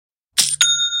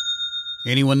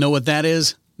Anyone know what that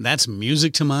is? That's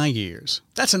music to my ears.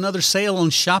 That's another sale on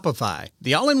Shopify,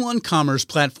 the all-in-one commerce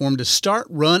platform to start,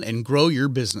 run, and grow your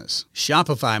business.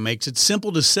 Shopify makes it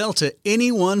simple to sell to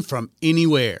anyone from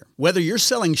anywhere. Whether you're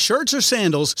selling shirts or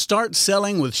sandals, start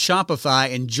selling with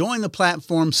Shopify and join the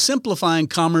platform simplifying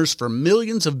commerce for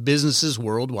millions of businesses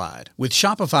worldwide. With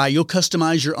Shopify, you'll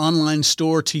customize your online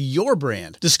store to your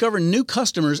brand, discover new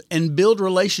customers, and build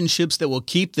relationships that will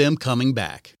keep them coming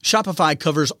back. Shopify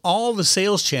covers all the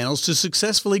sales channels to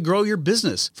successfully grow your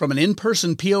business, from an in-person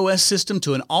POS system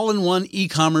to an all-in-one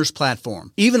e-commerce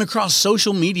platform, even across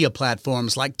social media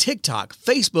platforms like TikTok,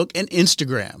 Facebook, and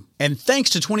Instagram. And thanks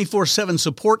to 24/7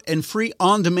 support and free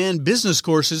on-demand business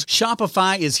courses,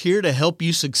 Shopify is here to help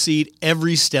you succeed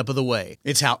every step of the way.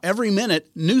 It's how every minute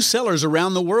new sellers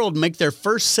around the world make their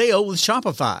first sale with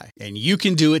Shopify. And you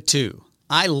can do it too.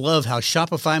 I love how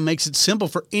Shopify makes it simple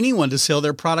for anyone to sell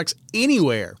their products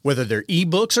anywhere. Whether they're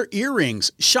ebooks or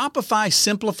earrings, Shopify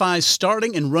simplifies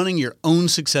starting and running your own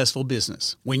successful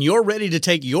business. When you're ready to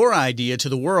take your idea to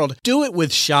the world, do it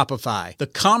with Shopify, the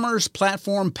commerce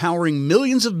platform powering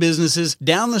millions of businesses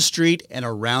down the street and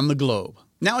around the globe.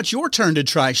 Now it's your turn to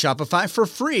try Shopify for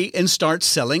free and start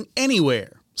selling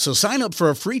anywhere. So sign up for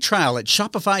a free trial at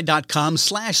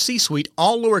shopify.com/C-Suite,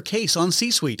 all lowercase on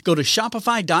C-Suite. Go to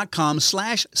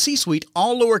shopify.com/C-Suite,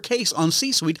 all lowercase on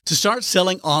C-Suite to start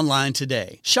selling online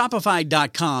today.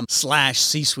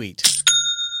 Shopify.com/C-Suite.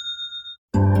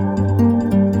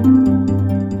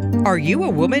 Are you a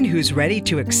woman who's ready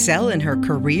to excel in her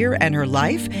career and her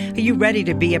life? Are you ready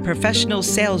to be a professional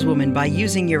saleswoman by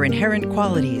using your inherent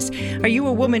qualities? Are you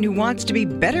a woman who wants to be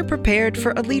better prepared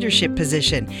for a leadership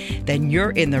position? Then you're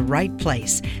in the right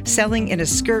place. Selling in a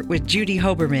Skirt with Judy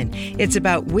Hoberman. It's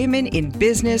about women in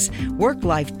business,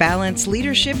 work-life balance,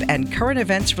 leadership, and current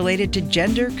events related to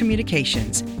gender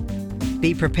communications.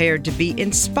 Be prepared to be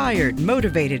inspired,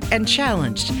 motivated, and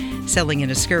challenged. Selling in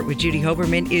a Skirt with Judy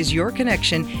Hoberman is your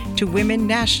connection to women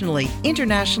nationally,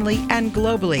 internationally, and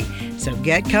globally. So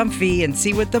get comfy and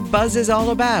see what the buzz is all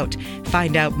about.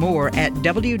 Find out more at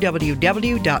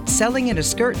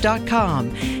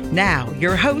www.sellinginAskirt.com. Now,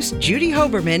 your host, Judy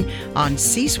Hoberman on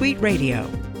C-Suite Radio.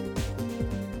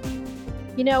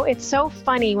 You know, it's so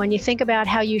funny when you think about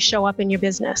how you show up in your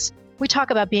business. We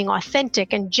talk about being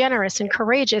authentic and generous and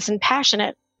courageous and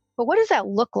passionate. But what does that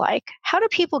look like? How do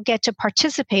people get to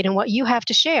participate in what you have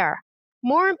to share?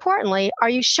 More importantly, are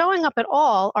you showing up at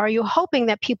all? Or are you hoping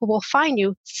that people will find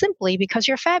you simply because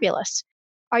you're fabulous?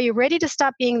 Are you ready to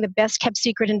stop being the best kept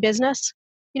secret in business?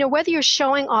 You know, whether you're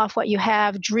showing off what you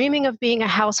have, dreaming of being a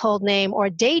household name, or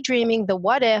daydreaming the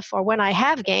what if or when I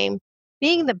have game,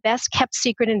 being the best kept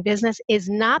secret in business is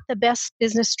not the best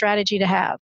business strategy to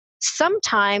have.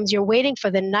 Sometimes you're waiting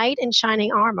for the knight in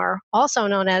shining armor, also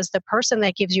known as the person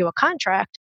that gives you a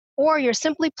contract, or you're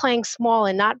simply playing small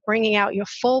and not bringing out your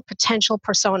full potential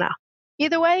persona.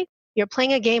 Either way, you're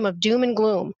playing a game of doom and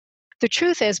gloom. The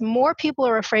truth is, more people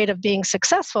are afraid of being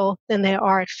successful than they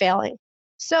are at failing.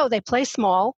 So they play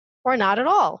small or not at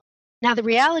all. Now, the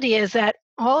reality is that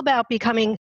all about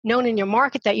becoming known in your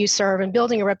market that you serve and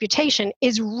building a reputation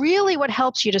is really what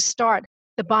helps you to start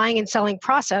the buying and selling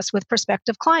process with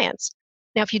prospective clients.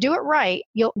 Now, if you do it right,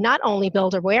 you'll not only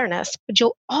build awareness, but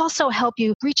you'll also help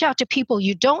you reach out to people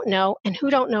you don't know and who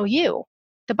don't know you.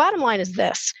 The bottom line is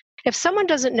this: if someone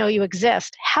doesn't know you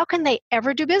exist, how can they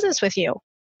ever do business with you?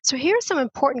 So here are some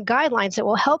important guidelines that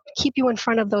will help keep you in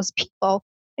front of those people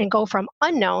and go from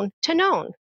unknown to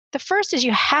known. The first is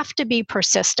you have to be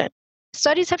persistent.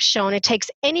 Studies have shown it takes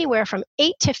anywhere from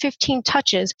 8 to 15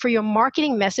 touches for your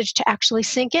marketing message to actually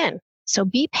sink in. So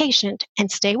be patient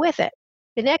and stay with it.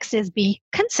 The next is be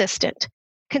consistent.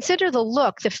 Consider the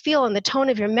look, the feel, and the tone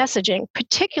of your messaging,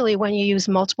 particularly when you use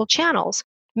multiple channels.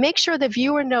 Make sure the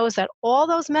viewer knows that all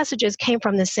those messages came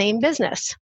from the same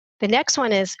business. The next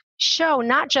one is show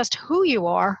not just who you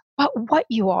are, but what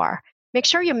you are. Make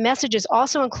sure your messages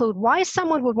also include why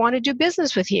someone would want to do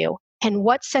business with you and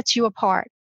what sets you apart.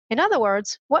 In other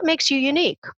words, what makes you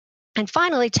unique? And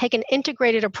finally, take an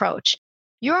integrated approach.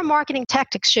 Your marketing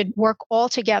tactics should work all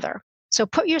together. So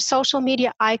put your social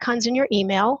media icons in your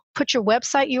email, put your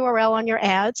website URL on your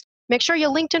ads, make sure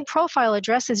your LinkedIn profile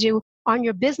address is you on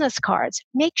your business cards.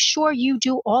 Make sure you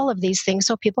do all of these things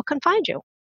so people can find you.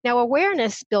 Now,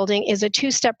 awareness building is a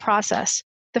two-step process.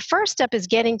 The first step is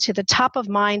getting to the top of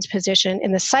mind position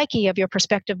in the psyche of your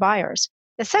prospective buyers.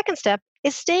 The second step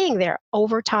is staying there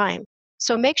over time.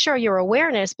 So make sure your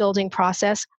awareness building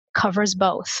process covers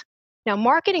both. Now,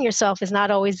 marketing yourself is not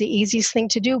always the easiest thing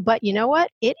to do, but you know what?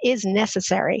 It is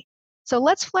necessary. So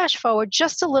let's flash forward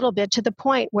just a little bit to the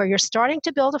point where you're starting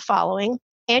to build a following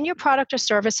and your product or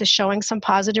service is showing some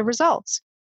positive results.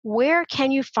 Where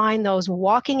can you find those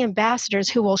walking ambassadors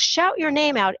who will shout your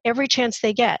name out every chance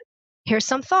they get? Here's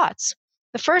some thoughts.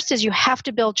 The first is you have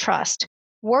to build trust.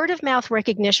 Word of mouth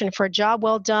recognition for a job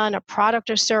well done, a product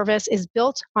or service is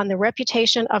built on the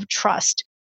reputation of trust,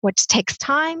 which takes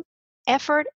time,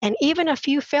 effort, and even a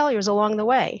few failures along the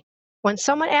way. When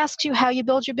someone asks you how you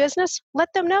build your business,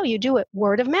 let them know you do it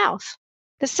word of mouth.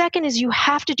 The second is you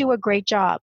have to do a great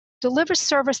job. Deliver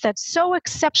service that's so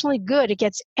exceptionally good it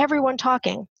gets everyone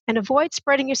talking, and avoid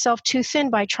spreading yourself too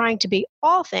thin by trying to be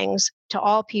all things to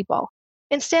all people.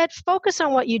 Instead, focus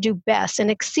on what you do best and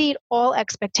exceed all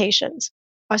expectations.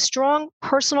 A strong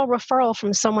personal referral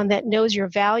from someone that knows your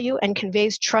value and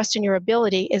conveys trust in your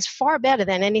ability is far better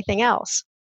than anything else.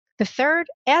 The third,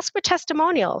 ask for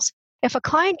testimonials. If a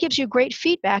client gives you great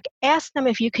feedback, ask them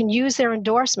if you can use their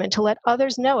endorsement to let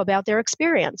others know about their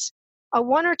experience. A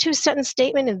 1 or 2 sentence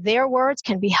statement in their words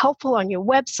can be helpful on your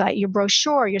website, your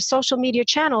brochure, your social media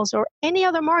channels, or any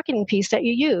other marketing piece that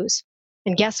you use.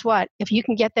 And guess what? If you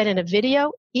can get that in a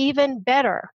video, even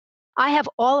better. I have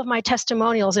all of my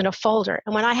testimonials in a folder,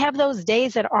 and when I have those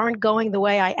days that aren't going the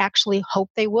way I actually hope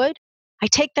they would, I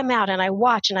take them out and I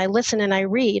watch and I listen and I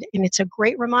read, and it's a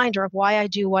great reminder of why I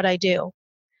do what I do.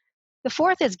 The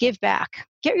fourth is give back.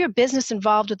 Get your business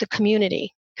involved with the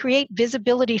community. Create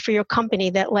visibility for your company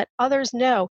that let others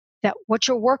know that what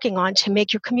you're working on to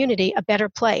make your community a better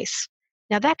place.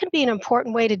 Now, that can be an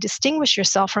important way to distinguish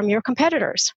yourself from your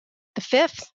competitors. The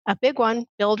fifth, a big one,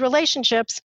 build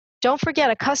relationships. Don't forget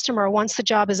a customer once the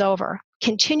job is over.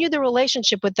 Continue the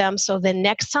relationship with them so the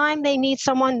next time they need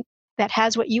someone that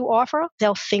has what you offer,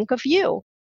 they'll think of you.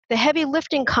 The heavy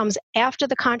lifting comes after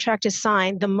the contract is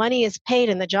signed, the money is paid,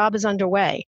 and the job is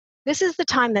underway. This is the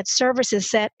time that service is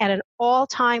set at an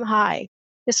all-time high.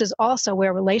 This is also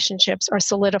where relationships are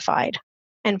solidified.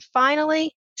 And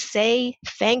finally, say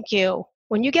thank you.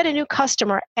 When you get a new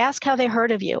customer, ask how they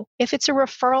heard of you. If it's a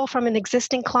referral from an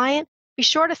existing client, be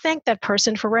sure to thank that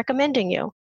person for recommending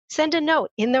you. Send a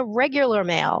note in the regular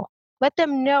mail. Let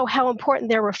them know how important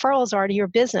their referrals are to your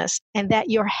business and that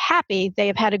you're happy they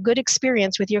have had a good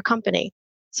experience with your company.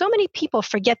 So many people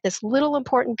forget this little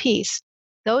important piece.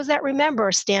 Those that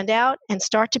remember stand out and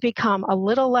start to become a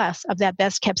little less of that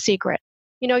best kept secret.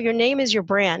 You know, your name is your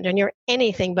brand and you're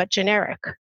anything but generic.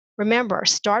 Remember,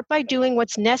 start by doing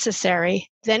what's necessary,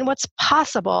 then what's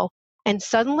possible, and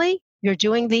suddenly you're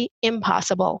doing the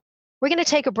impossible. We're going to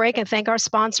take a break and thank our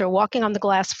sponsor, Walking on the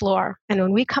Glass Floor. And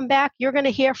when we come back, you're going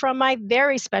to hear from my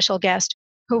very special guest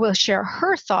who will share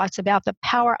her thoughts about the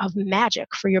power of magic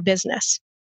for your business.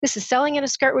 This is Selling in a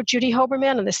Skirt with Judy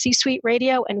Hoberman on the C-Suite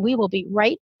Radio, and we will be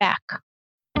right back.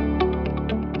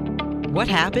 What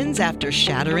happens after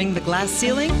shattering the glass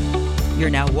ceiling?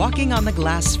 You're now walking on the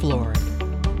glass floor.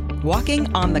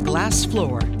 Walking on the Glass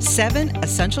Floor, 7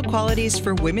 Essential Qualities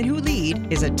for Women Who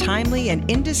Lead is a timely and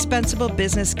indispensable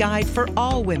business guide for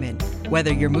all women,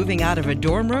 whether you're moving out of a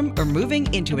dorm room or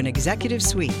moving into an executive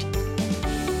suite.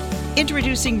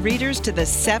 Introducing readers to the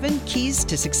 7 keys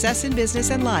to success in business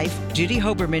and life, Judy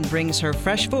Hoberman brings her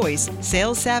fresh voice,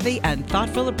 sales savvy, and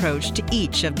thoughtful approach to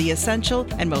each of the essential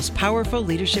and most powerful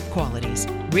leadership qualities.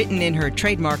 Written in her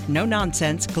trademark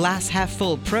no-nonsense,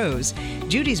 glass-half-full prose,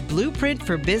 Judy's Blueprint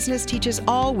for Business teaches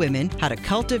all women how to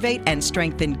cultivate and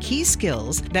strengthen key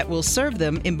skills that will serve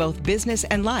them in both business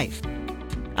and life.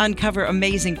 Uncover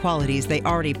amazing qualities they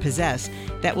already possess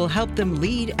that will help them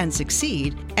lead and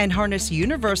succeed, and harness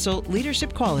universal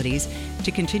leadership qualities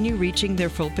to continue reaching their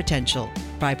full potential.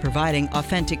 By providing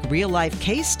authentic real-life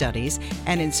case studies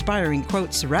and inspiring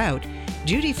quotes throughout,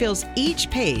 Judy fills each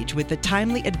page with the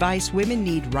timely advice women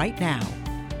need right now.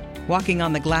 Walking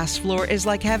on the Glass Floor is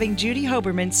like having Judy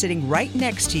Hoberman sitting right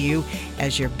next to you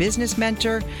as your business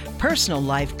mentor, personal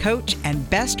life coach, and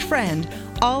best friend,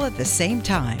 all at the same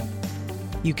time.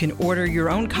 You can order your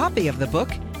own copy of the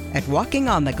book at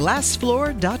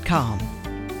walkingontheglassfloor.com.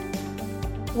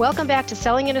 Welcome back to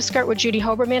Selling in a Skirt with Judy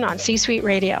Hoberman on C-Suite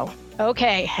Radio.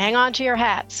 Okay, hang on to your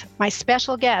hats. My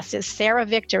special guest is Sarah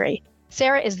Victory.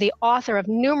 Sarah is the author of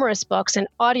numerous books and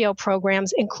audio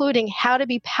programs, including How to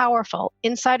Be Powerful,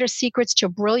 Insider Secrets to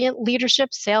Brilliant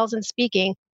Leadership, Sales, and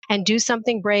Speaking, and Do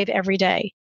Something Brave Every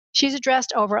Day. She's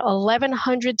addressed over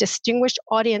 1,100 distinguished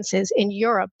audiences in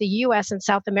Europe, the U.S., and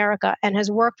South America, and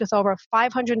has worked with over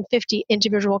 550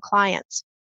 individual clients.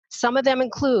 Some of them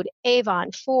include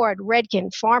Avon, Ford,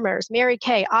 Redken, Farmers, Mary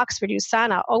Kay, Oxford,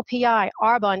 USANA, OPI,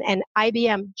 Arbonne, and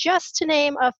IBM, just to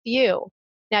name a few.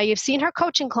 Now, you've seen her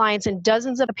coaching clients in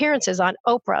dozens of appearances on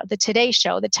Oprah, The Today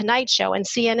Show, The Tonight Show, and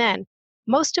CNN.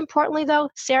 Most importantly, though,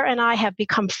 Sarah and I have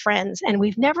become friends, and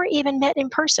we've never even met in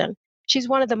person. She's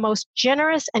one of the most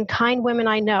generous and kind women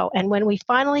I know. And when we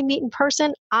finally meet in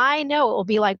person, I know it will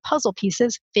be like puzzle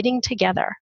pieces fitting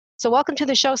together. So, welcome to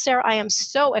the show, Sarah. I am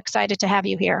so excited to have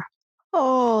you here.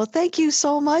 Oh, thank you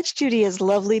so much, Judy. It's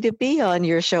lovely to be on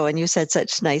your show. And you said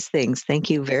such nice things. Thank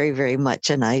you very, very much.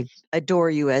 And I adore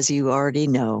you, as you already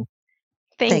know.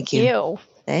 Thank you.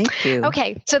 Thank you.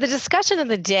 Okay, so the discussion of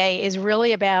the day is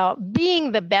really about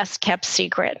being the best kept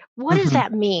secret. What does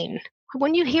that mean?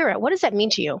 When you hear it, what does that mean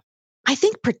to you? I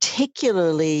think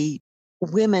particularly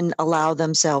women allow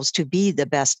themselves to be the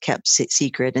best kept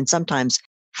secret, and sometimes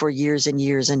for years and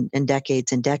years and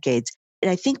decades and decades. And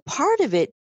I think part of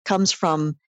it comes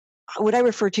from what I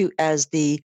refer to as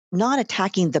the not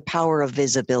attacking the power of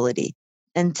visibility.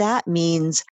 And that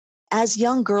means as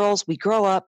young girls, we grow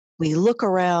up, we look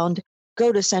around,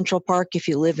 go to Central Park if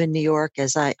you live in New York,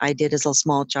 as I did as a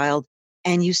small child,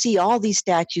 and you see all these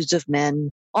statues of men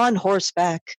on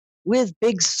horseback with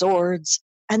big swords.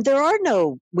 And there are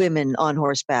no women on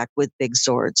horseback with big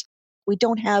swords. We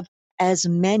don't have as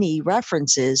many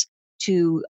references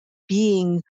to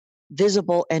being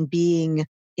visible and being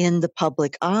in the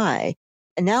public eye.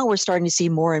 And now we're starting to see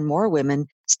more and more women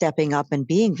stepping up and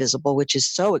being visible, which is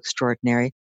so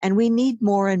extraordinary. And we need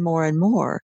more and more and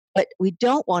more. But we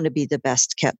don't want to be the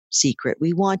best kept secret.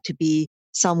 We want to be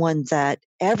someone that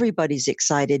everybody's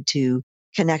excited to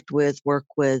connect with, work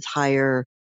with, hire.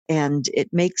 And it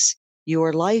makes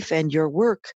your life and your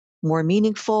work more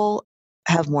meaningful,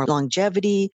 have more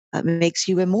longevity, makes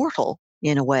you immortal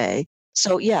in a way.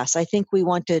 So yes, I think we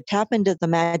want to tap into the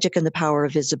magic and the power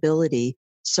of visibility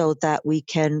so that we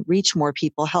can reach more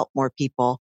people, help more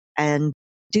people, and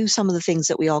do some of the things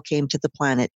that we all came to the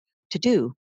planet to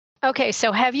do. Okay,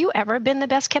 so have you ever been the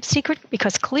best kept secret?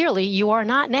 Because clearly you are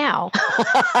not now.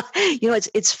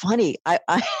 It's funny.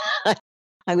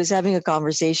 I was having a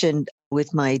conversation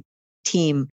with my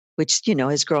team, which,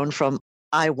 has grown from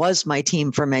I was my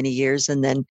team for many years. And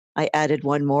then I added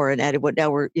one more and added what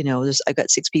now I've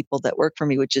got 6 people that work for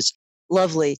me, which is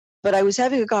lovely. But I was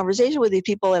having a conversation with these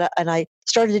people and I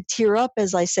started to tear up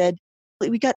as I said,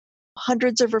 we got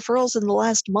hundreds of referrals in the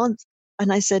last month.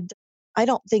 And I said, I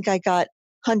don't think I got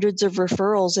hundreds of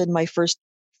referrals in my first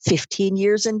 15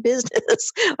 years in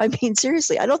business. I mean,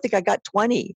 seriously, I don't think I got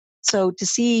 20. So to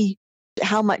see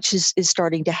how much is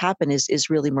starting to happen is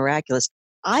really miraculous.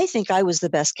 I think I was the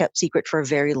best kept secret for a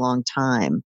very long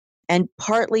time. And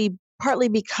partly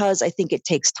because I think it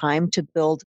takes time to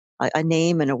build a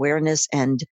name and awareness.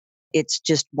 And it's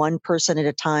just one person at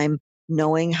a time,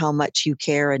 knowing how much you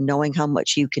care and knowing how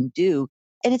much you can do.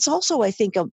 And it's also, I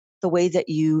think, the way that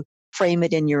you frame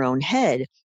it in your own head.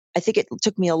 I think it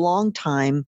took me a long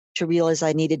time to realize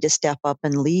I needed to step up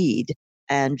and lead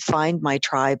and find my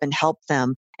tribe and help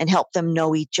them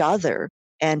know each other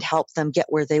and help them get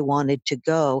where they wanted to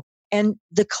go. And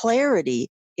the clarity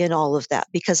in all of that,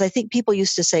 because I think people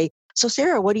used to say, so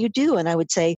Sarah, what do you do? And I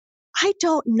would say, I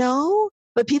don't know,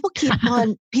 but people keep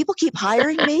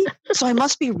hiring me. So I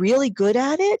must be really good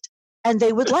at it. And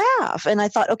they would laugh. And I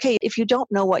thought, okay, if you don't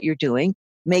know what you're doing,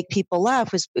 make people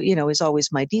laugh is always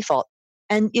my default.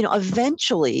 And,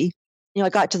 eventually, I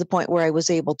got to the point where I was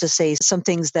able to say some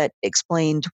things that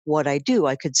explained what I do.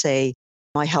 I could say,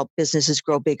 I help businesses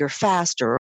grow bigger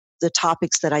faster. The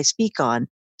topics that I speak on,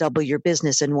 double your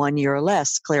business in 1 year or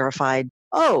less, clarified,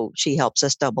 she helps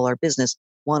us double our business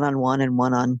 1-on-1 and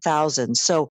 1-on-1,000.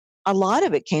 So a lot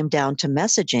of it came down to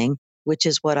messaging, which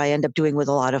is what I end up doing with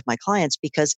a lot of my clients,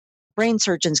 because brain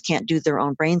surgeons can't do their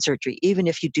own brain surgery. Even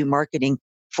if you do marketing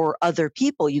for other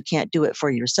people, you can't do it for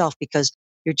yourself because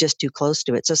you're just too close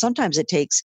to it. So sometimes it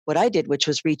takes what I did, which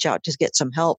was reach out to get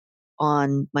some help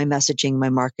on my messaging, my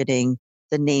marketing,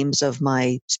 the names of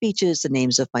my speeches, the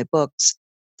names of my books,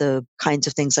 the kinds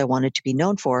of things I wanted to be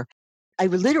known for. I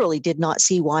literally did not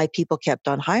see why people kept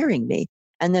on hiring me.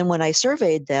 And then when I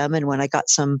surveyed them and when I got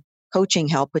some coaching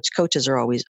help, which coaches are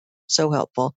always so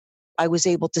helpful, I was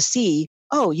able to see,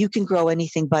 you can grow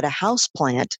anything but a house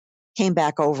plant. Came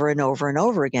back over and over and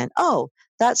over again.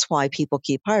 That's why people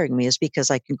keep hiring me, is because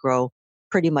I can grow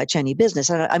pretty much any business.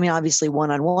 And I mean, obviously,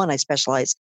 one-on-one, I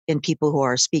specialize in people who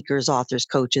are speakers, authors,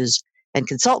 coaches, and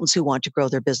consultants who want to grow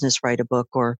their business, write a book,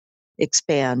 or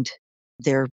expand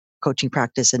their coaching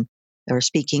practice or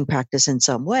speaking practice in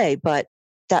some way. But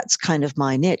that's kind of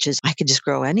my niche, is I could just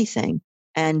grow anything.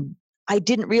 And I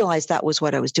didn't realize that was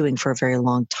what I was doing for a very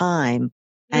long time.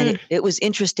 And it was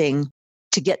interesting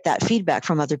to get that feedback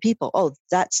from other people.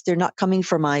 They're not coming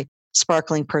for my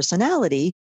sparkling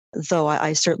personality, though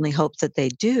I certainly hope that they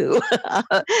do.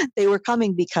 They were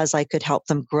coming because I could help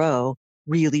them grow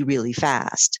really, really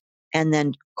fast. And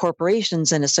then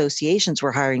corporations and associations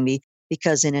were hiring me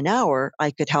because in an hour,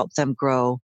 I could help them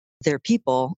grow their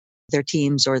people, their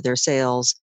teams, or their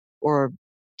sales, or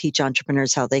teach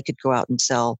entrepreneurs how they could go out and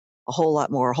sell a whole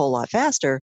lot more, a whole lot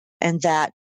faster. And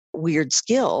that weird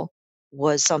skill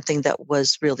was something that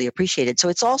was really appreciated. So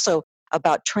it's also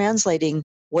about translating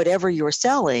whatever you're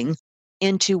selling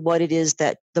into what it is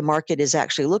that the market is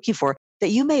actually looking for that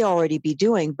you may already be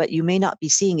doing, but you may not be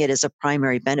seeing it as a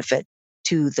primary benefit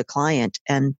to the client.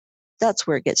 And that's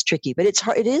where it gets tricky, but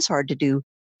it is hard to do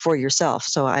for yourself.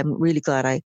 So I'm really glad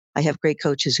I have great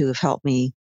coaches who have helped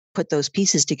me put those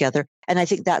pieces together. And I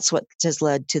think that's what has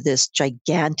led to this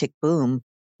gigantic boom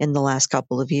in the last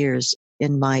couple of years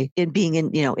in being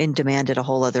in demand at a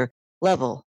whole other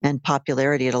level and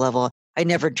popularity at a level I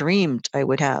never dreamed I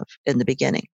would have in the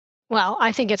beginning. Well,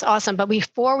 I think it's awesome. But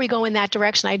before we go in that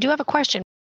direction, I do have a question.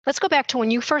 Let's go back to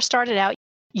when you first started out.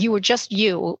 You were just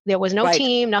you. There was no Right.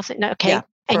 team, nothing. Okay. Yeah,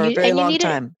 for a very long needed,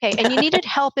 time. Okay. And you needed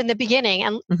help in the beginning.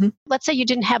 And Mhm. let's say you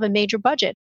didn't have a major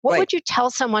budget. What Right. would you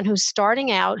tell someone who's starting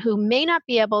out who may not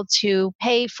be able to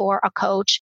pay for a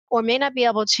coach or may not be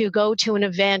able to go to an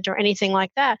event or anything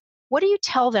like that? What do you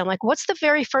tell them? Like, what's the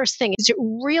very first thing? Is it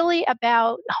really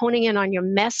about honing in on your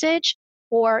message,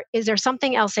 or is there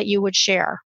something else that you would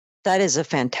share? That is a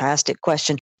fantastic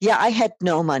question. Yeah, I had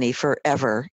no money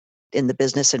forever in the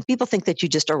business, and people think that you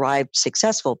just arrived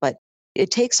successful, but it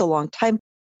takes a long time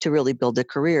to really build a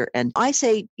career. And I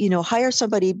say, hire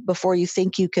somebody before you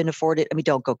think you can afford it. I mean,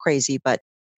 don't go crazy, but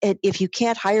if you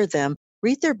can't hire them,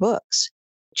 read their books.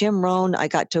 Jim Rohn, I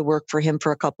got to work for him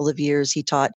for a couple of years. He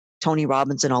taught Tony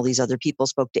Robbins and all these other people,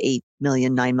 spoke to 8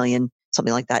 million, 9 million,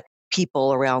 something like that,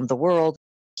 people around the world.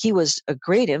 He was a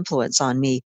great influence on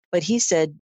me, but he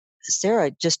said,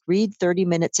 Sarah, just read 30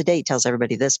 minutes a day. He tells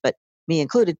everybody this, but me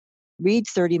included. Read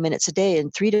 30 minutes a day.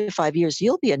 In 3 to 5 years,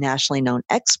 you'll be a nationally known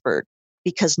expert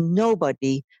because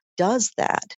nobody does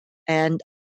that. And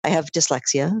I have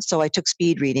dyslexia, so I took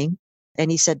speed reading. And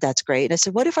he said, that's great. And I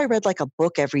said, what if I read like a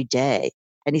book every day?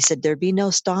 And he said, there'd be no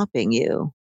stopping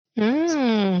you.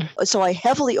 Mm. So I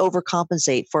heavily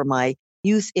overcompensate for my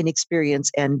youth inexperience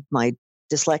and my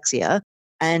dyslexia.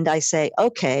 And I say,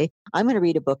 okay, I'm going to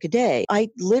read a book a day. I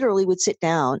literally would sit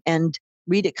down and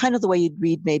read it kind of the way you'd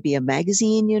read maybe a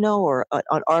magazine, or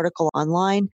an article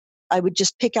online. I would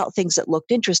just pick out things that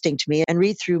looked interesting to me and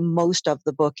read through most of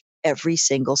the book every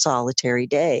single solitary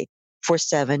day for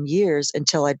 7 years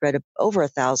until I'd read over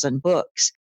 1,000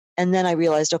 books. And then I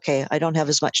realized, okay, I don't have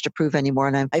as much to prove anymore.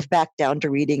 And I've backed down to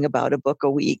reading about a book a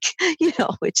week,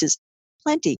 which is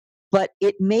plenty. But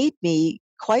it made me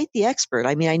quite the expert.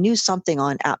 I mean, I knew something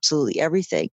on absolutely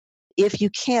everything. If you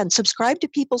can, subscribe to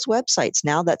people's websites.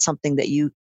 Now that's something that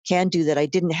you can do that I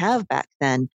didn't have back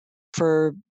then.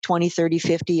 For 20, 30,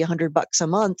 50, $100 a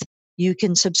month, you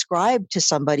can subscribe to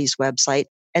somebody's website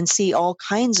and see all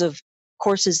kinds of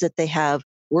courses that they have,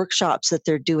 workshops that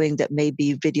they're doing that may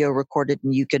be video recorded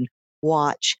and you can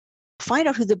watch. Find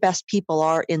out who the best people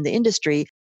are in the industry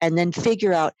and then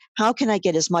figure out how can I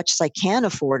get as much as I can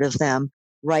afford of them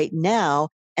right now.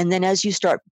 And then as you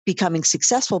start becoming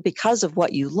successful because of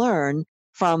what you learn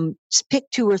from, pick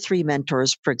 2 or 3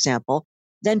 mentors, for example,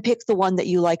 then pick the one that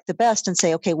you like the best and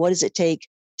say, okay, what does it take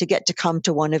to get to come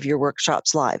to one of your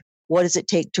workshops live? What does it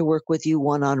take to work with you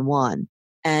one-on-one?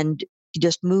 And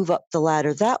just move up the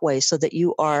ladder that way so that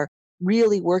you are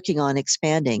really working on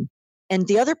expanding. And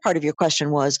the other part of your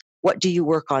question was, what do you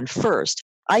work on first?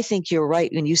 I think you're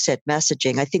right when you said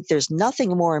messaging. I think there's nothing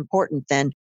more important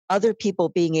than other people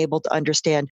being able to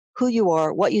understand who you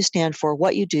are, what you stand for,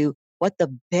 what you do, what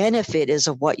the benefit is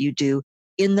of what you do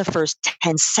in the first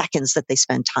 10 seconds that they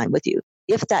spend time with you.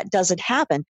 If that doesn't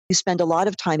happen, you spend a lot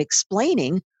of time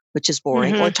explaining, which is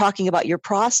boring, or talking about your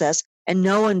process and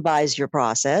no one buys your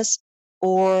process,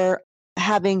 or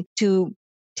having to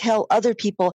tell other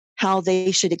people how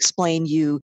they should explain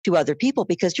you to other people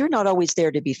because you're not always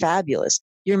there to be fabulous.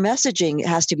 Your messaging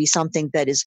has to be something that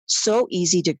is so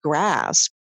easy to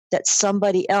grasp that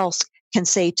somebody else can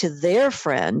say to their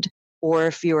friend, or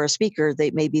if you're a speaker,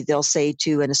 they'll say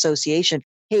to an association,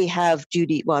 hey, have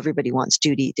Judy, well, everybody wants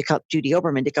Judy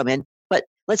Oberman to come in, but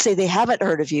let's say they haven't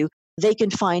heard of you, they can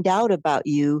find out about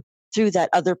you through that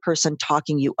other person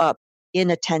talking you up in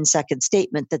a 10-second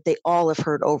statement that they all have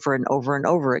heard over and over and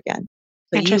over again.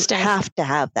 But you have to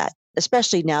have that,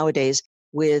 especially nowadays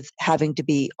with having to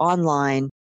be online,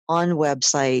 on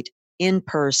website, in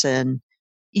person.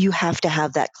 You have to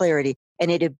have that clarity. And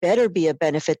it had better be a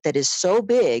benefit that is so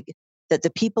big that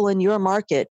the people in your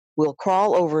market will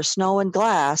crawl over snow and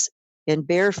glass in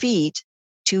bare feet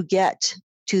to get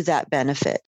to that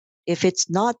benefit. If it's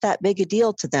not that big a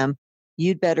deal to them,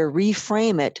 you'd better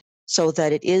reframe it so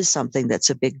that it is something that's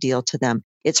a big deal to them.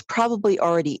 It's probably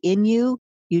already in you.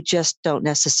 You just don't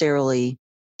necessarily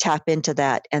tap into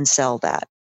that and sell that.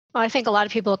 Well, I think a lot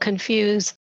of people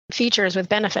confuse features with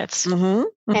benefits. Mm-hmm.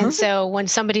 And Mm-hmm. so when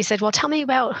somebody said, well, tell me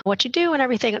about what you do and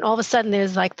everything, and all of a sudden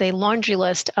there's like the laundry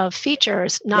list of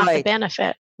features, not the Right.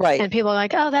 benefit. Right. And people are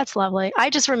like, oh, that's lovely. I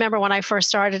just remember when I first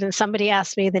started and somebody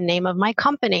asked me the name of my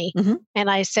company, Mm-hmm. and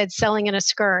I said, selling in a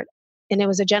skirt. And it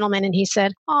was a gentleman, and he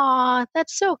said, aw,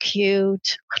 that's so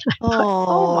cute.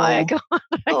 Oh my Oh, God.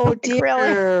 I'm oh like,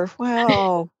 really? dear.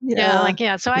 Wow. Yeah, Yeah. like,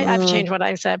 yeah. So I've changed what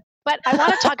I said. But I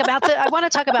want to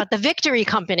talk about the Victory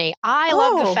Company. I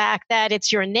love the Oh, fact that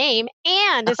it's your name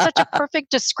and it's such a perfect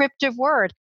descriptive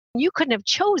word. You couldn't have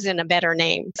chosen a better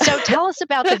name. So tell us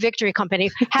about the Victory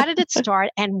Company. How did it start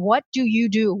and what do you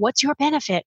do? What's your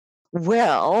benefit?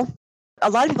 well, a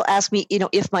lot of people ask me,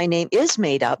 if my name is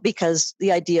made up, because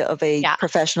the idea of a Yeah.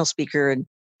 professional speaker and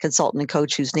consultant and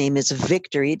coach whose name is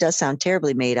Victory does sound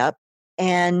terribly made up.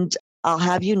 And I'll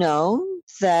have you know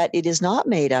that it is not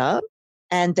made up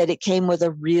and that it came with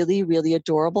a really, really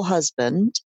adorable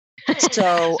husband.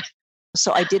 So,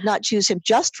 so I did not choose him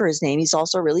just for his name. He's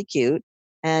also really cute.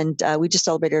 And we just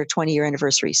celebrated our 20-year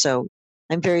anniversary. So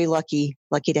I'm very lucky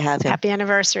to have him. Happy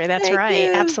anniversary. That's Thank right.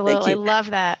 you. Thank Absolutely. you.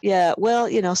 Love that. Yeah,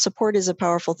 well, support is a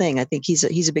powerful thing. I think he's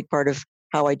a big part of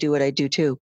how I do what I do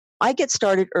too. I get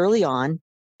started early on,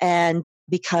 and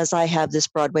because I have this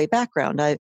Broadway background,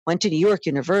 I went to New York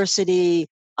University.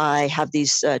 I have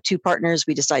these two partners.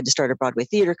 We decide to start a Broadway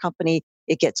theater company.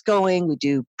 It gets going. We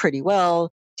do pretty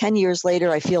well. 10 years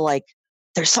later, I feel like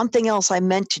there's something else I'm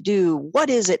meant to do. What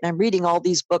is it? And I'm reading all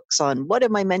these books on what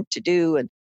am I meant to do and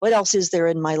what else is there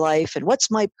in my life and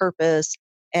what's my purpose.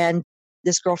 And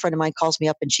this girlfriend of mine calls me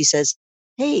up and she says,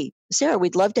 hey, Sarah,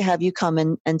 we'd love to have you come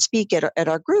and speak at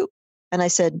our group. And I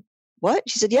said, what?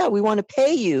 She said, yeah, we want to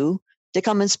pay you to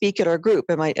come and speak at our group.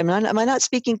 Am I not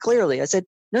speaking clearly? I said,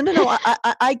 no,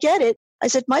 I get it. I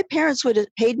said, my parents would have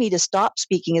paid me to stop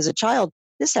speaking as a child.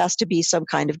 This has to be some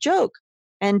kind of joke.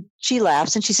 And she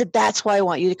laughs and she said, that's why I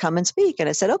want you to come and speak. And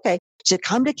I said, okay. She said,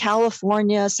 come to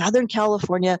California, Southern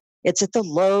California. It's at the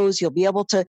Lowe's. You'll be able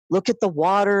to look at the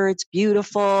water. It's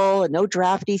beautiful and no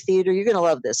drafty theater. You're going to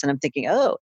love this. And I'm thinking,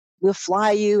 oh, we'll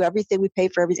fly you, everything. We pay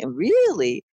for everything.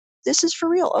 Really? This is for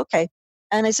real. Okay.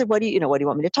 And I said, what do you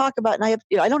want me to talk about? And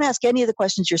I don't ask any of the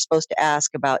questions you're supposed to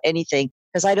ask about anything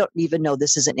because I don't even know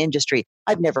this is an industry.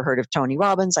 I've never heard of Tony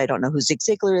Robbins. I don't know who Zig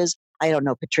Ziglar is. I don't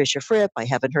know Patricia Fripp. I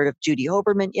haven't heard of Judy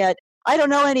Hoberman yet. I don't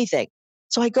know anything.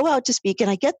 So I go out to speak and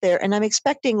I get there and I'm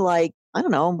expecting like, I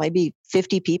don't know, maybe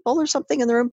 50 people or something in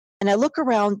the room. And I look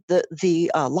around the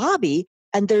lobby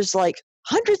and there's like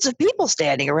hundreds of people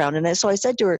standing around. And so I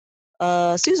said to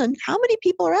her, Susan, how many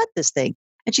people are at this thing?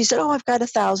 And she said, oh, I've got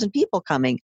 1,000 people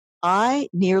coming. I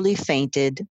nearly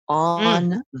fainted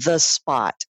on the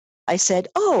spot. I said,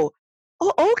 oh,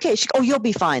 okay. You'll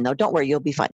be fine though. Don't worry, you'll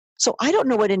be fine. So I don't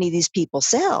know what any of these people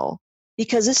sell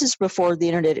because this is before the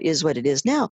internet is what it is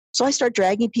now. So I start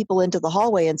dragging people into the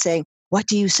hallway and saying, what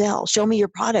do you sell? Show me your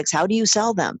products. How do you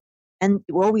sell them? And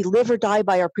we live or die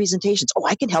by our presentations. Oh,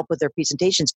 I can help with their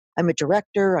presentations. I'm a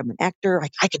director. I'm an actor.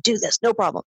 I could do this. No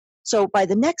problem. So by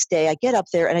the next day, I get up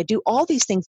there and I do all these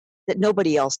things that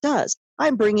nobody else does.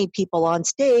 I'm bringing people on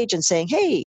stage and saying,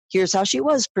 hey, here's how she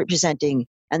was presenting.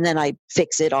 And then I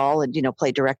fix it all and,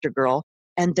 play director girl.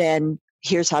 And then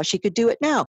here's how she could do it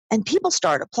now. And people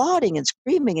start applauding and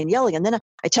screaming and yelling. And then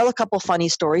I tell a couple funny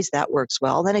stories. That works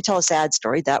well. Then I tell a sad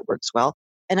story. That works well.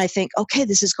 And I think, okay,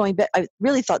 this is going back. I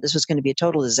really thought this was going to be a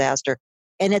total disaster.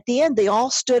 And at the end, they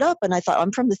all stood up. And I thought,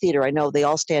 I'm from the theater. I know they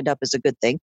all stand up is a good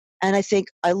thing. And I think,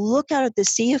 I look out at this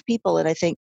sea of people and I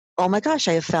think, oh my gosh,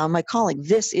 I have found my calling.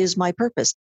 This is my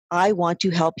purpose. I want to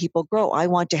help people grow. I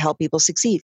want to help people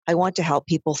succeed. I want to help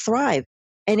people thrive.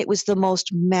 And it was the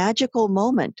most magical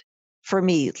moment for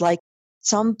me. Like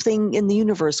something in the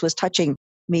universe was touching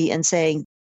me and saying,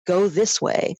 go this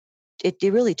way. It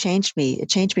really changed me. It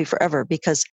changed me forever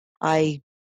because I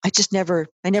never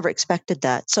expected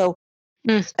that. So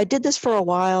I did this for a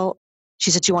while. She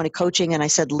said, you wanted coaching? And I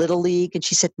said, Little League. And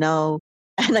she said, no.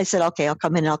 And I said, okay, I'll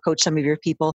come in and I'll coach some of your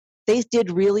people. They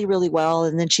did really, really well.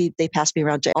 And then they passed me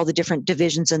around to all the different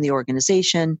divisions in the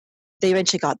organization. They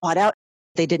eventually got bought out.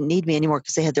 They didn't need me anymore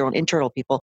because they had their own internal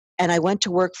people. And I went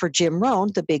to work for Jim Rohn,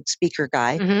 the big speaker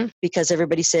guy, because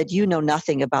everybody said, you know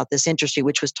nothing about this industry,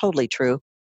 which was totally true.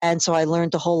 And so I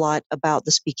learned a whole lot about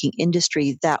the speaking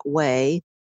industry that way.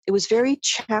 It was very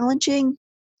challenging.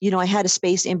 I had a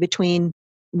space in between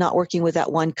not working with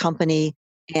that one company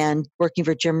and working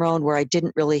for Jim Rohn where I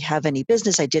didn't really have any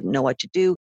business. I didn't know what to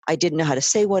do. I didn't know how to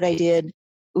say what I did.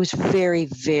 It was very,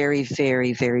 very,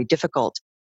 very, very difficult.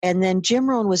 And then Jim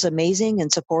Rohn was amazing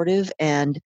and supportive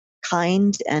and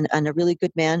kind and a really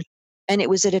good man. And it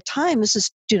was at a time, this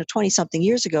is 20 something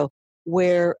years ago,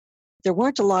 where there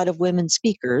weren't a lot of women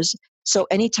speakers. So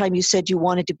anytime you said you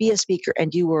wanted to be a speaker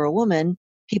and you were a woman,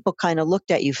 people kind of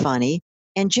looked at you funny.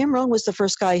 And Jim Rohn was the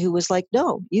first guy who was like,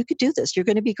 no, you could do this. You're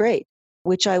going to be great,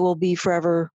 which I will be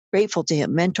forever grateful to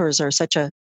him. Mentors are such a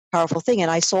powerful thing.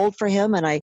 And I sold for him and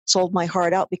I sold my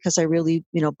heart out because I really,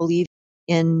 believed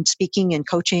in speaking and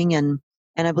coaching and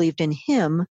I believed in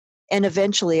him. And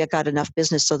eventually I got enough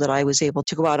business so that I was able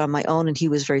to go out on my own, and he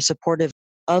was very supportive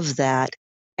of that.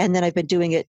 And then I've been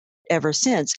doing it ever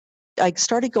since. I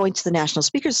started going to the National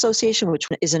Speakers Association, which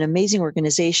is an amazing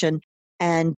organization.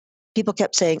 And people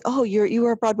kept saying, oh, you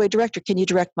are a Broadway director. Can you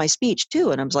direct my speech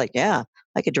too? And I was like, yeah,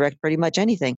 I could direct pretty much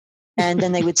anything. And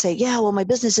then they would say, yeah, well, my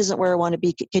business isn't where I want to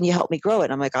be. Can you help me grow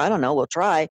it? I'm like, I don't know. We'll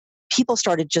try. People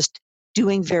started just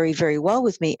doing very, very well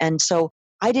with me. And so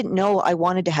I didn't know I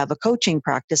wanted to have a coaching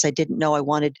practice. I didn't know I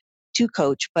wanted to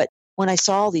coach. But when I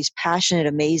saw all these passionate,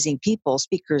 amazing people,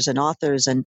 speakers and authors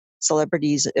and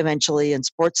celebrities eventually and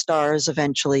sports stars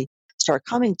eventually start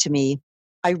coming to me,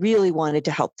 I really wanted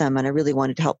to help them, and I really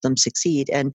wanted to help them succeed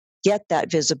and get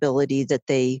that visibility that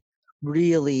they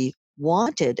really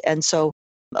wanted. And so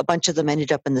a bunch of them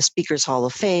ended up in the Speakers Hall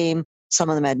of Fame. Some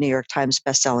of them had New York Times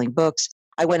bestselling books.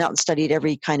 I went out and studied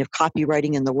every kind of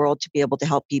copywriting in the world to be able to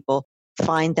help people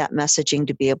find that messaging,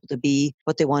 to be able to be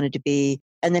what they wanted to be.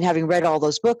 And then having read all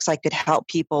those books, I could help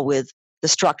people with the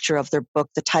structure of their book,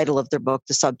 the title of their book,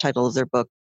 the subtitle of their book.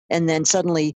 And then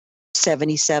suddenly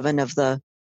 77 of the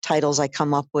titles I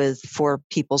come up with for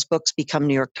people's books become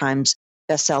New York Times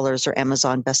bestsellers or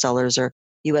Amazon bestsellers or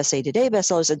USA Today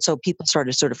bestsellers. And so people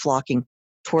started sort of flocking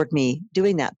toward me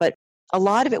doing that. But a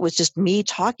lot of it was just me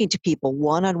talking to people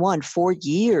one-on-one for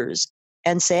years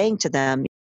and saying to them,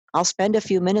 I'll spend a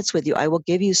few minutes with you. I will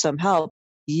give you some help.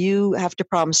 You have to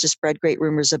promise to spread great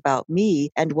rumors about me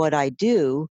and what I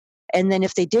do. And then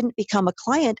if they didn't become a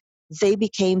client, they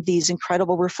became these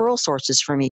incredible referral sources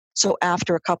for me. So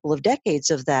after a couple of decades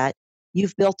of that,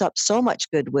 you've built up so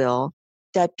much goodwill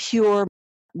that pure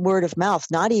word of mouth,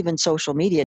 not even social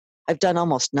media. I've done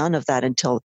almost none of that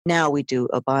until now. We do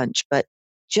a bunch, but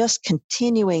just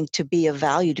continuing to be of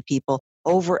value to people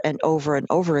over and over and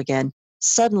over again,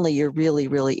 suddenly you're really,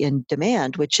 really in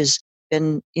demand, which has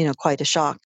been, quite a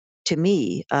shock to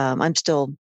me. I'm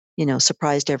still,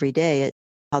 surprised every day at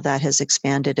how that has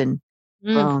expanded and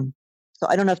grown. So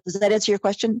I don't know does that answer your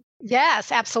question?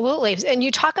 Yes, absolutely. And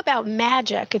you talk about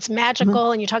magic. It's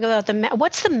magical. And you talk about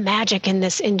what's the magic in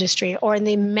this industry or in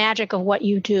the magic of what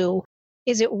you do?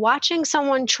 Is it watching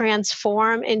someone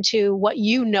transform into what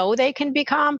they can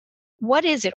become? What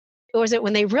is it? Or is it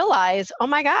when they realize, oh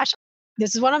my gosh,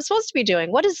 this is what I'm supposed to be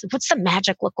doing? What's the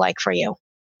magic look like for you?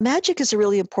 Magic is a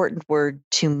really important word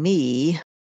to me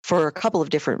for a couple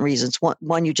of different reasons.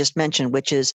 One you just mentioned,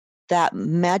 which is that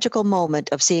magical moment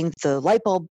of seeing the light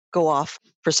bulb go off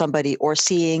for somebody or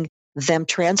seeing them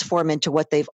transform into what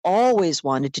they've always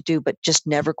wanted to do, but just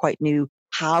never quite knew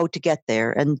how to get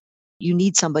there. And you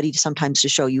need somebody sometimes to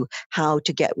show you how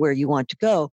to get where you want to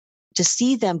go. To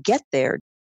see them get there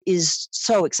is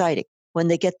so exciting when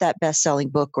they get that best-selling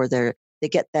book or they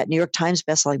get that New York Times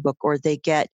best-selling book, or they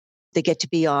get to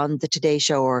be on the Today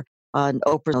Show or on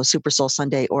Oprah Super Soul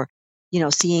Sunday, or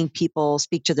seeing people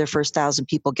speak to their first 1,000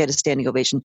 people, get a standing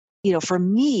ovation. For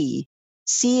me,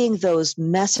 seeing those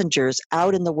messengers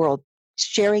out in the world,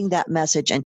 sharing that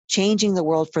message and changing the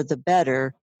world for the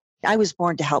better, I was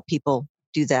born to help people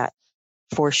do that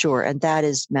for sure. And that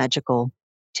is magical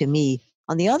to me.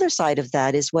 On the other side of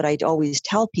that is what I'd always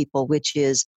tell people, which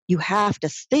is you have to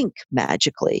think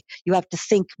magically. You have to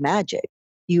think magic.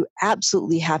 You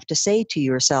absolutely have to say to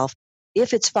yourself,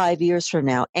 if it's 5 years from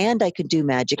now and I can do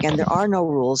magic and there are no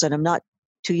rules and I'm not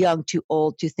too young, too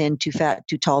old, too thin, too fat,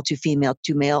 too tall, too female,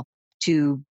 too male,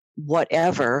 too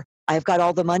whatever, I've got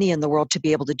all the money in the world to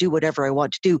be able to do whatever I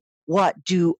want to do. What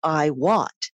do I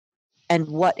want? And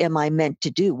what am I meant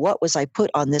to do? What was I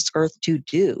put on this earth to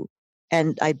do?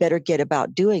 And I better get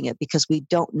about doing it because we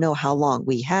don't know how long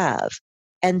we have.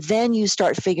 And then you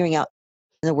start figuring out,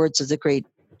 in the words of the great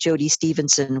Jody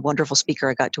Stevenson, wonderful speaker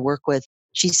I got to work with,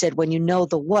 she said, when you know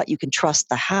the what, you can trust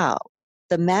the how.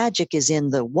 The magic is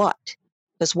in the what.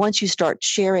 Because once you start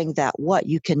sharing that what,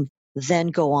 you can then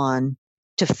go on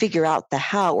to figure out the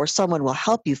how, or someone will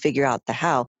help you figure out the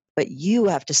how. But you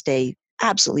have to stay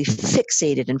absolutely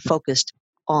fixated and focused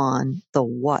on the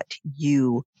what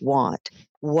you want,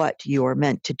 what you're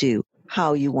meant to do,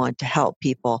 how you want to help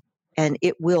people. And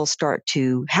it will start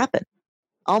to happen,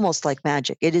 almost like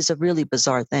magic. It is a really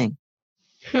bizarre thing.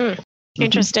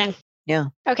 Interesting. Yeah.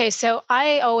 Okay, so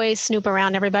I always snoop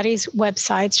around everybody's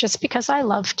websites just because I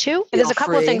love to. And there's Feel a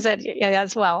couple of things free. that, yeah,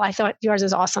 as well. I thought yours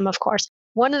is awesome, of course.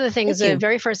 One of the things, Thank the you.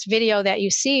 very first video that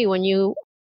you see when you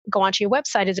go onto your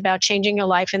website is about changing your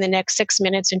life in the next 6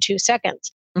 minutes and 2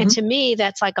 seconds. And Mhm. to me,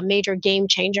 that's like a major game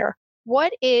changer.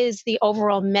 What is the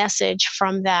overall message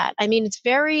from that? I mean, it's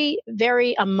very,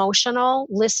 very emotional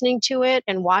listening to it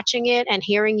and watching it and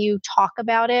hearing you talk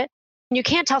about it. You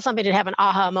can't tell somebody to have an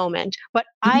aha moment, but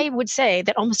Mhm. I would say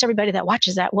that almost everybody that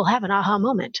watches that will have an aha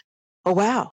moment. Oh,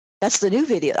 wow. That's the new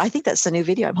video. I think that's the new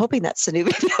video. I'm hoping that's the new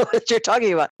video that you're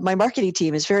talking about. My marketing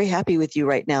team is very happy with you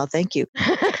right now. Thank you.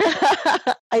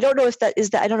 I don't know if that is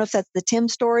that. I don't know if that's the Tim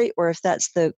story or if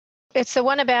that's It's the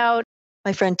one about,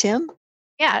 my friend Tim.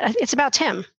 yeah, it's about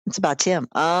Tim. It's about Tim.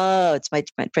 Oh, it's my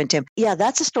friend Tim. Yeah,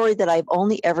 that's a story that I've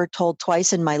only ever told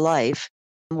twice in my life,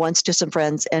 once to some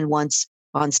friends and once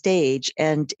on stage.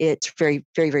 And it's very,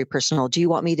 very, very personal. Do you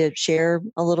want me to share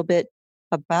a little bit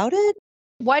about it?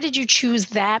 Why did you choose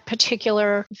that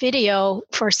particular video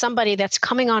for somebody that's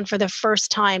coming on for the first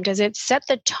time? Does it set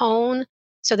the tone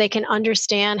so they can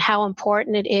understand how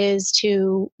important it is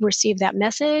to receive that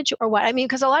message or what? I mean,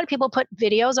 because a lot of people put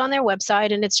videos on their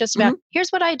website and it's just about, Hmm. here's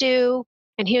what I do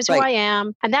and here's who Right. I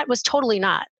am. And that was totally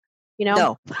not, you know,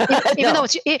 No, even though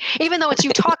no, even though it's you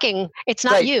talking, it's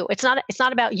not right. you. It's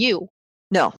not about you.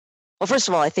 No. Well, first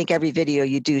of all, I think every video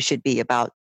you do should be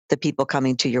about the people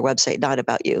coming to your website, not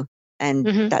about you. And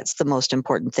Hmm. that's the most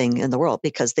important thing in the world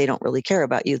because they don't really care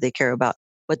about you. They care about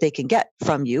what they can get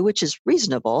from you, which is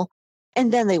reasonable.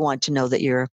 And then they want to know that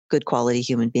you're a good quality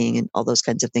human being and all those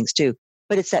kinds of things too.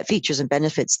 But it's that features and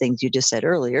benefits things you just said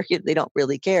earlier. They don't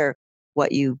really care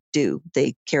what you do.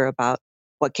 They care about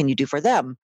what can you do for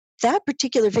them. That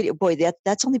particular video, boy,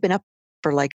 that's only been up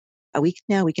for like a week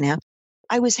now, week and a half.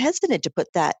 I was hesitant to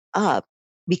put that up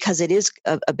because it is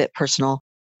a bit personal.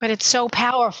 But it's so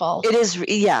powerful. It is,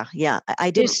 yeah, yeah. I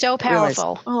It's didn't so realize.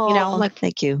 powerful. Oh, Like,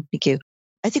 thank you, thank you.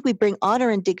 I think we bring honor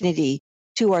and dignity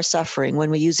to our suffering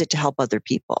when we use it to help other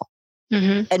people,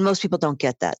 mhm. and most people don't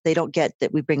get that. They don't get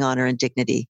that we bring honor and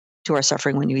dignity to our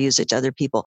suffering when you use it to other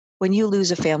people. When you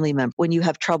lose a family member, when you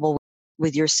have trouble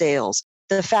with your sales,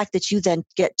 the fact that you then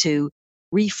get to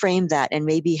reframe that and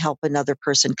maybe help another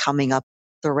person coming up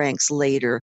the ranks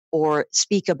later, or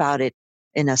speak about it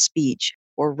in a speech,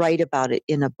 or write about it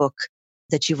in a book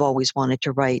that you've always wanted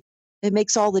to write, it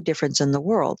makes all the difference in the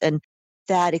world. And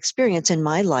that experience in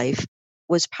my life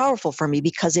was powerful for me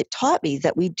because it taught me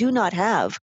that we do not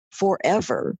have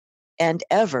forever and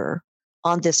ever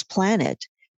on this planet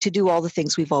to do all the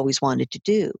things we've always wanted to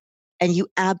do. And you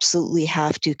absolutely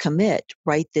have to commit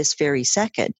right this very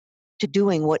second to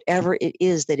doing whatever it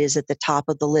is that is at the top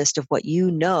of the list of what you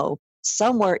know,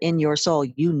 somewhere in your soul,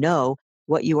 you know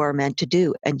what you are meant to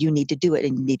do, and you need to do it,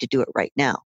 and you need to do it right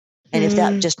now. And if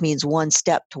that Mm. just means one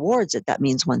step towards it, that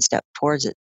means one step towards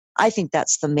it. I think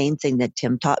that's the main thing that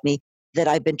Tim taught me that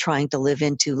I've been trying to live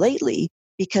into lately,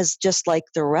 because just like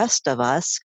the rest of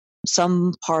us,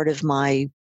 some part of my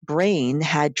brain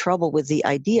had trouble with the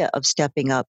idea of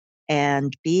stepping up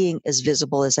and being as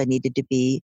visible as I needed to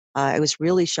be. I was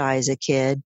really shy as a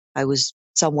kid. I was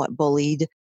somewhat bullied.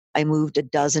 I moved a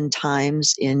dozen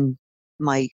times in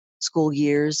my school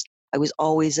years. I was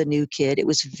always a new kid. It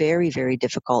was very, very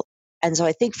difficult. And so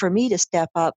I think for me to step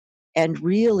up and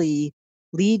really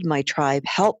lead my tribe,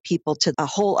 help people to a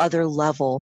whole other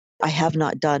level I have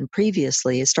not done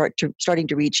previously, is starting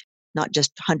to reach not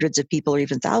just hundreds of people or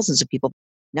even thousands of people.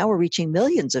 Now we're reaching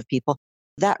millions of people.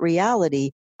 That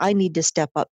reality, I need to step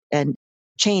up and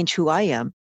change who I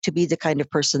am to be the kind of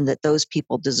person that those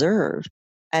people deserve.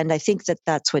 And I think that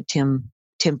that's what Tim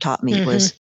taught me Mhm.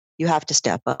 was you have to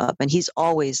step up. And he's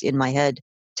always in my head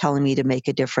telling me to make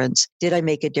a difference. Did I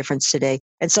make a difference today?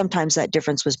 And sometimes that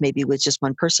difference was maybe with just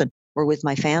one person or with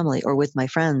my family or with my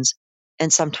friends.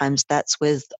 And sometimes that's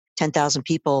with 10,000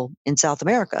 people in South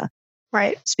America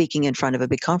Right. speaking in front of a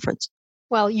big conference.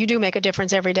 Well, you do make a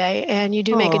difference every day, and you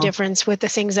do make a Oh, difference with the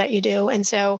things that you do. And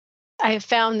so I have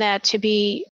found that to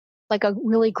be like a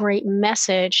really great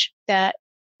message that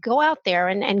go out there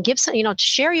and give some,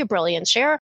 share your brilliance,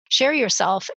 share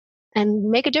yourself and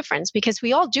make a difference because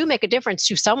we all do make a difference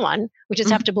to someone. We just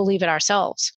have mhm, to believe it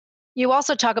ourselves. You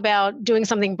also talk about doing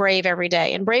something brave every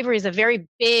day, and bravery is a very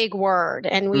big word.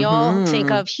 And we all think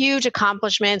mhm, of huge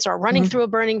accomplishments or running mhm, through a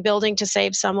burning building to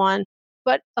save someone.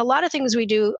 But a lot of things we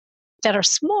do that are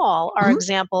small are mhm,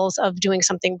 examples of doing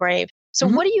something brave. So,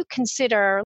 mhm. what do you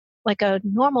consider like a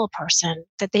normal person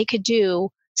that they could do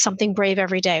something brave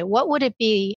every day? What would it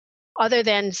be other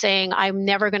than saying, I'm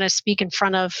never going to speak in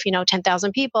front of,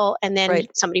 10,000 people and then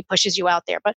Right. somebody pushes you out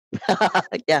there? But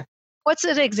Yeah. What's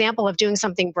an example of doing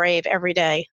something brave every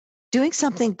day? Doing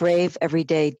something brave every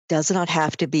day does not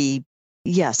have to be,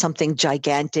 something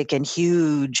gigantic and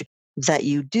huge that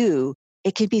you do.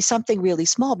 It can be something really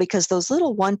small, because those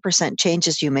little 1%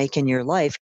 changes you make in your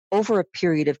life over a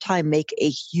period of time make a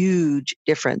huge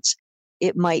difference.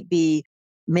 It might be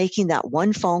making that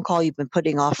one phone call you've been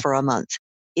putting off for a month.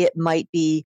 It might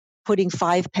be putting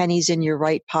 5 pennies in your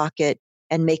right pocket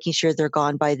and making sure they're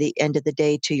gone by the end of the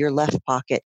day to your left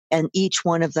pocket. And each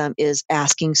one of them is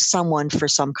asking someone for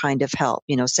some kind of help,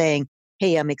 saying,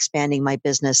 hey, I'm expanding my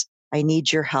business. I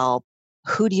need your help.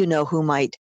 Who do you know who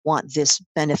might want this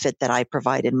benefit that I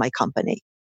provide in my company?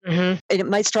 Mm-hmm. And it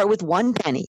might start with 1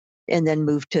 penny and then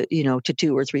move to, to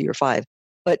 2 or 3 or 5.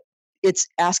 But it's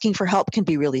asking for help can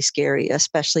be really scary,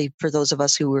 especially for those of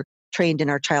us who were trained in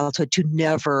our childhood to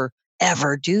never,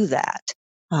 ever do that.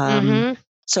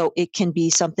 So it can be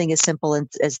something as simple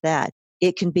as that.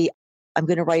 It can be, I'm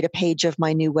going to write a page of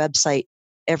my new website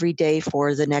every day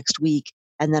for the next week,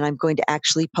 and then I'm going to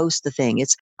actually post the thing.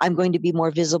 I'm going to be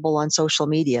more visible on social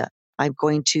media. I'm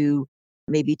going to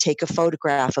maybe take a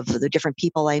photograph of the different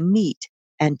people I meet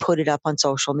and put it up on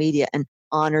social media and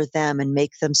honor them and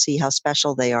make them see how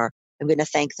special they are. I'm going to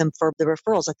thank them for the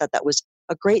referrals. I thought that was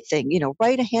a great thing.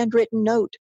 Write a handwritten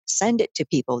note, send it to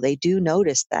people. They do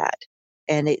notice that,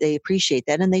 and they appreciate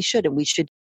that, and they should. And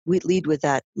we lead with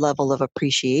that level of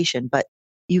appreciation. But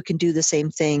you can do the same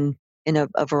thing in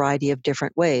a variety of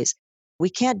different ways. We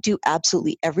can't do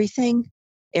absolutely everything.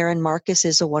 Erin Marcus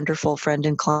is a wonderful friend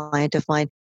and client of mine.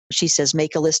 She says,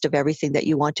 make a list of everything that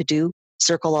you want to do,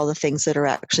 circle all the things that are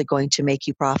actually going to make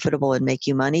you profitable and make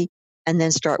you money, and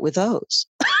then start with those.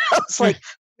 It's like,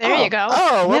 there you go.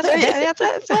 Oh, well,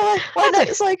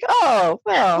 it's like, oh,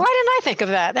 well. Why didn't I think of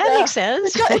that? That makes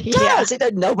sense. It does.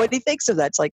 Nobody thinks of that.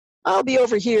 It's like, I'll be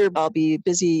over here. I'll be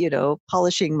busy,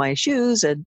 polishing my shoes.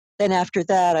 And then after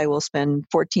that, I will spend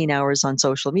 14 hours on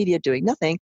social media doing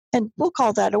nothing. And we'll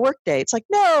call that a work day. It's like,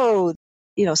 no,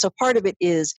 so part of it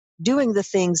is doing the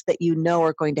things that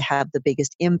are going to have the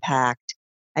biggest impact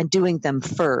and doing them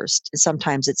first. And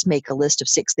sometimes it's make a list of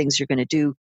 6 things you're going to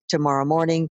do tomorrow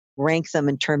morning, rank them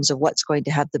in terms of what's going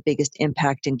to have the biggest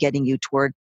impact in getting you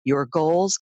toward your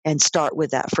goals, and start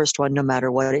with that first one, no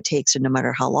matter what it takes and no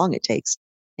matter how long it takes.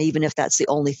 Even if that's the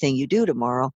only thing you do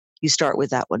tomorrow, you start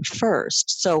with that one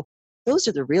first. So those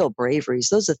are the real braveries.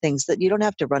 Those are things that you don't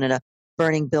have to run in a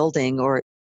burning building or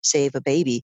save a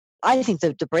baby. I think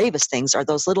the bravest things are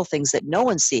those little things that no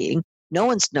one's seeing, no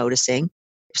one's noticing.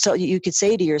 So you could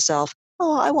say to yourself,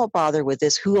 oh, I won't bother with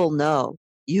this. Who will know?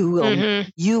 You will.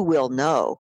 You will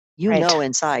know. You know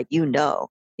inside.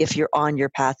 If you're on your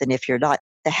path and if you're not.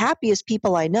 The happiest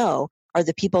people I know are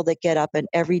the people that get up and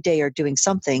every day are doing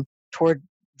something toward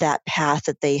that path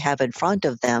that they have in front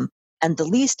of them. And the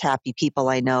least happy people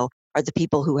I know are the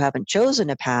people who haven't chosen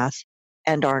a path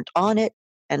and aren't on it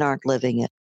and aren't living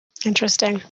it.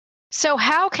 Interesting. So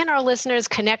how can our listeners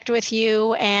connect with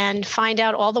you and find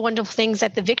out all the wonderful things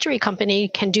that the Victory Company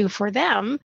can do for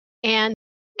them and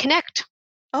connect?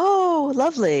 Oh,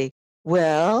 lovely.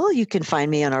 Well, you can find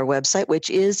me on our website, which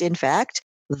is, in fact,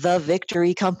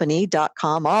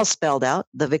 thevictorycompany.com, all spelled out,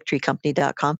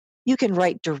 thevictorycompany.com. You can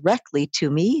write directly to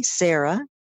me, Sarah,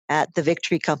 at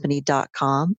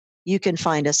thevictorycompany.com. You can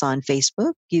find us on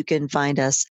Facebook. You can find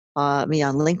us, me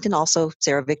on LinkedIn, also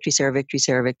Sarah Victory, Sarah Victory,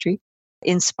 Sarah Victory.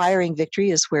 Inspiring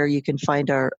Victory is where you can find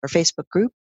our Facebook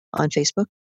group on Facebook.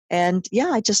 And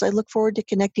I look forward to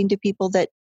connecting to people that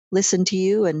listen to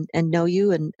you and know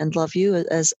you and love you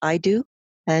as I do,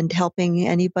 and helping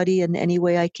anybody in any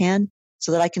way I can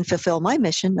so that I can fulfill my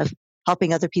mission of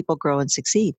helping other people grow and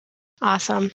succeed.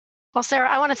 Awesome. Well, Sarah,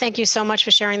 I want to thank you so much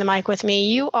for sharing the mic with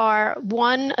me. You are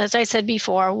as I said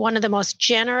before, one of the most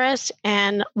generous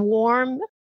and warm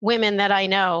women that I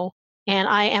know. And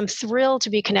I am thrilled to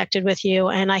be connected with you.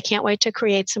 And I can't wait to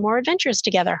create some more adventures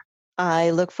together. I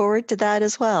look forward to that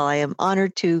as well. I am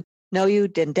honored to know you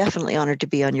and definitely honored to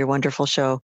be on your wonderful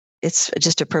show. It's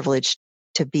just a privilege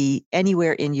to be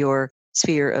anywhere in your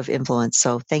sphere of influence.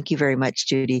 So thank you very much,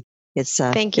 Judy. It's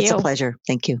a pleasure.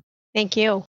 Thank you. Thank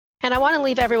you. And I want to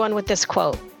leave everyone with this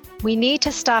quote. We need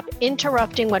to stop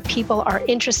interrupting what people are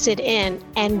interested in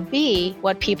and be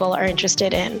what people are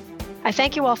interested in. I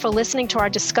thank you all for listening to our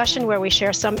discussion where we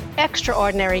share some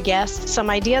extraordinary guests,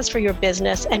 some ideas for your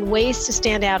business, and ways to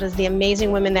stand out as the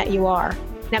amazing women that you are.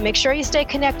 Now make sure you stay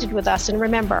connected with us, and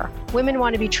remember, women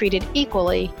want to be treated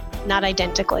equally, not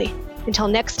identically. Until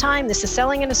next time, this is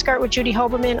Selling in a Skirt with Judy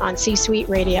Hoberman on C-Suite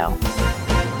Radio.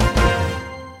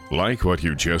 Like what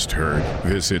you just heard,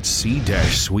 visit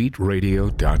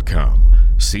c-suiteradio.com.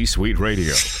 C-Suite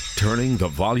Radio, turning the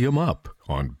volume up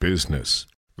on business.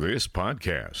 This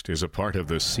podcast is a part of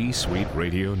the C-Suite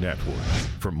Radio Network.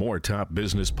 For more top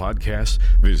business podcasts,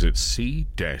 visit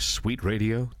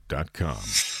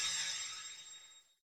c-suiteradio.com.